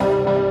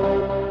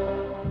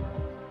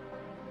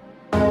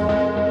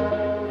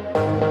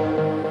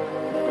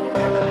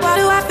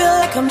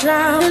I'm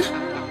drowning,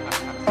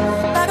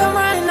 like I'm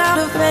running out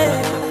of air.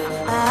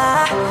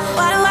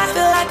 Why do I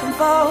feel like I'm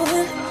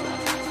falling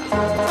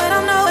when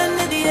I'm nowhere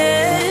near the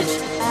edge?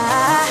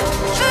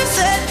 Just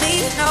let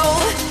me know,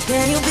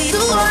 can you be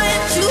the one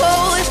to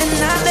hold and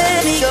not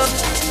let me go?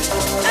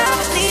 I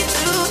need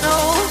to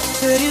know,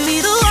 could you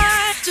be the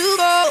one to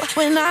go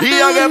when I feel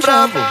Yago é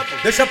brabo.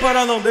 Deixa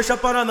parar não, deixa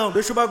parar não,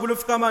 deixa o bagulho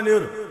ficar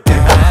maneiro.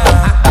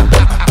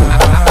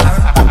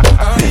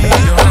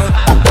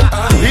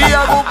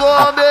 Yago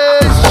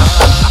Gomes.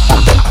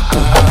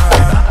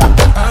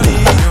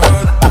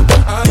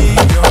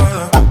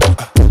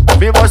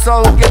 Me mostra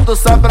o que tu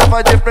sabe, ela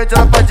vai de frente,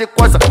 ela vai de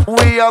costas. O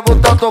Yago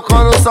tá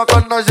tocando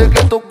sacanagem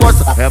que tu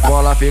gosta.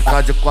 Rebola,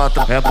 fica de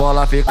quatro,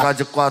 rebola, fica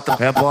de quatro,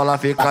 rebola,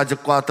 fica de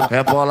quatro,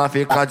 rebola,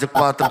 fica de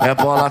quatro,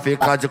 rebola,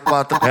 fica de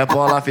quatro,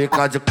 rebola,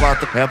 fica de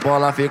quatro,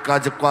 rebola, fica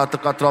de quatro,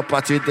 que a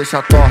tropa te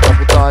deixa torta.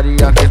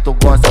 Putaria que tu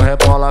gosta,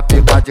 rebola,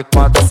 fica de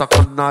quatro,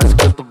 sacanagem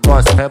que tu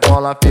gosta,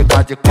 rebola,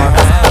 fica de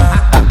quatro.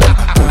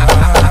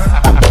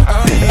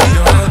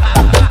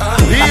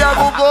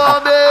 Yago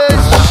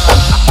Gomes.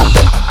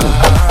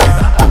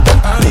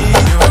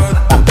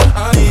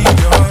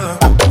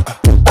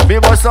 Me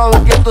mostra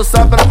o que tu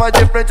sabe, ela vai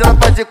de frente, ela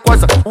vai de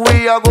costas. O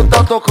Yago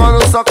tá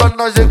tocando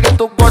sacanagem que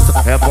tu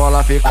gosta.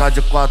 Rebola, fica de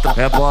quatro,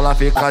 rebola,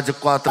 fica de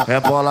quatro,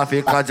 rebola,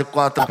 fica de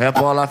quatro,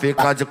 rebola,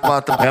 fica de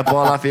quatro,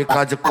 rebola,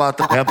 fica de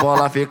quatro,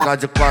 rebola, fica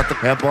de quatro,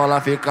 rebola,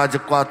 fica de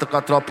quatro, que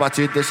a tropa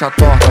te deixa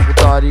torta.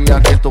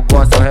 Putaria que tu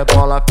gosta,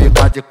 rebola,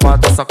 fica de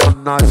quatro,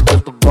 sacanagem que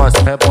tu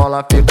gosta,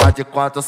 rebola, fica de quatro.